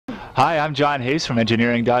Hi, I'm John Hayes from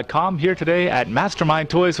Engineering.com, here today at Mastermind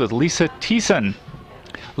Toys with Lisa Thiessen.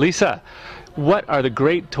 Lisa, what are the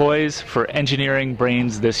great toys for engineering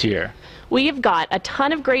brains this year? We've got a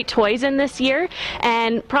ton of great toys in this year,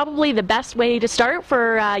 and probably the best way to start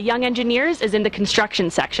for young engineers is in the construction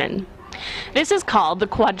section. This is called the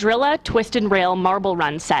Quadrilla Twist and Rail Marble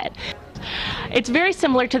Run set. It's very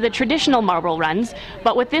similar to the traditional marble runs,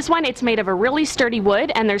 but with this one it's made of a really sturdy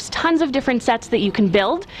wood, and there's tons of different sets that you can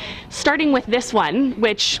build, starting with this one,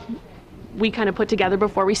 which we kind of put together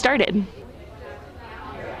before we started.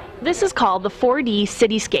 This is called the 4D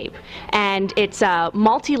Cityscape, and it's a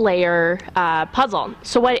multi-layer puzzle.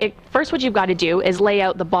 So first what you've got to do is lay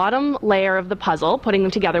out the bottom layer of the puzzle, putting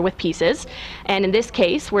them together with pieces. And in this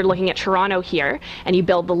case, we're looking at Toronto here, and you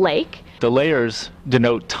build the lake. The layers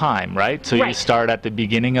denote time, right? So you start at the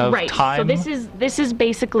beginning of time? Right, so this is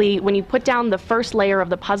basically, when you put down the first layer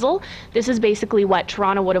of the puzzle, this is basically what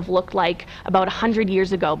Toronto would have looked like about 100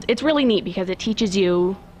 years ago. It's really neat because it teaches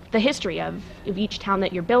you the history of each town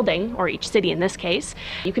that you're building, or each city in this case.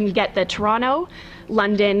 You can get the Toronto,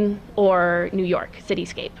 London, or New York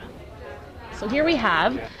cityscape. So here we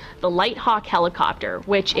have the Lighthawk helicopter,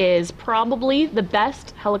 which is probably the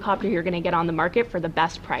best helicopter you're going to get on the market for the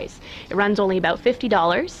best price. It runs only about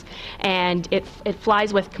 $50, and it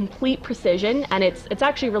flies with complete precision, and it's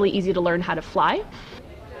actually really easy to learn how to fly.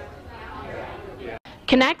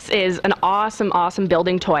 K'NEX is an awesome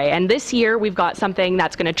building toy, and this year we've got something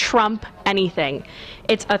that's going to trump anything.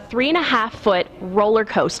 It's a 3.5-foot roller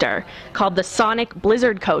coaster called the Sonic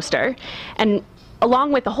Blizzard Coaster, and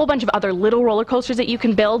along with a whole bunch of other little roller coasters that you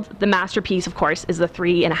can build, the masterpiece, of course, is the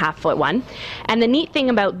 3.5-foot one. And the neat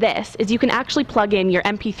thing about this is you can actually plug in your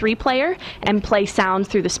MP3 player and play sounds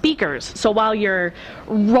through the speakers. So while you're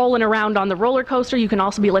rolling around on the roller coaster, you can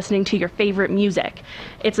also be listening to your favorite music.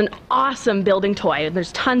 It's an awesome building toy.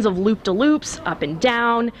 There's tons of loop-de-loops up and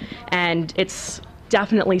down, and it's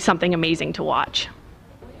definitely something amazing to watch.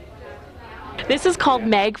 This is called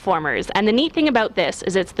Magformers, and the neat thing about this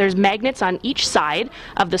is there's magnets on each side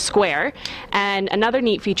of the square, and another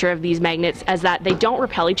neat feature of these magnets is that they don't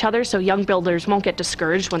repel each other, so young builders won't get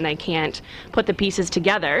discouraged when they can't put the pieces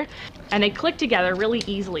together, and they click together really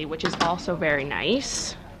easily, which is also very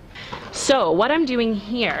nice. So what I'm doing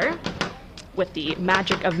here with the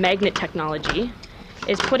magic of magnet technology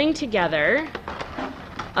is putting together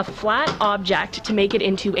a flat object to make it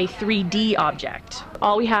into a 3D object.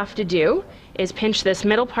 All we have to do is pinch this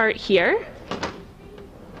middle part here,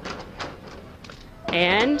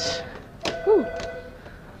 and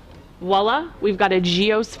voila, we've got a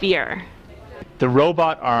geosphere. The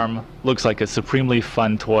robot arm looks like a supremely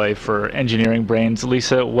fun toy for engineering brains.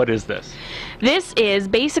 Lisa, what is this? This is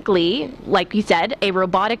basically, like we said, a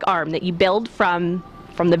robotic arm that you build from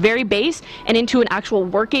the very base and into an actual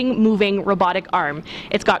working, moving robotic arm.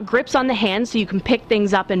 It's got grips on the hands so you can pick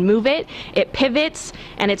things up and move it. It pivots,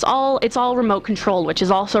 and it's all remote controlled, which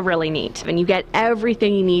is also really neat. And you get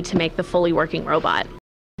everything you need to make the fully working robot.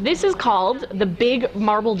 This is called the Big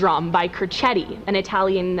Marble Drum by Crocetti, an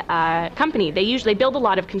Italian company. They build a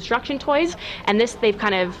lot of construction toys, and they've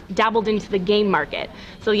kind of dabbled into the game market.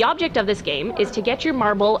 So the object of this game is to get your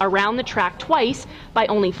marble around the track twice by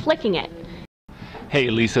only flicking it. Hey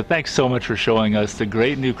Lisa, thanks so much for showing us the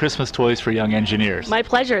great new Christmas toys for young engineers. My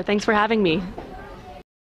pleasure. Thanks for having me.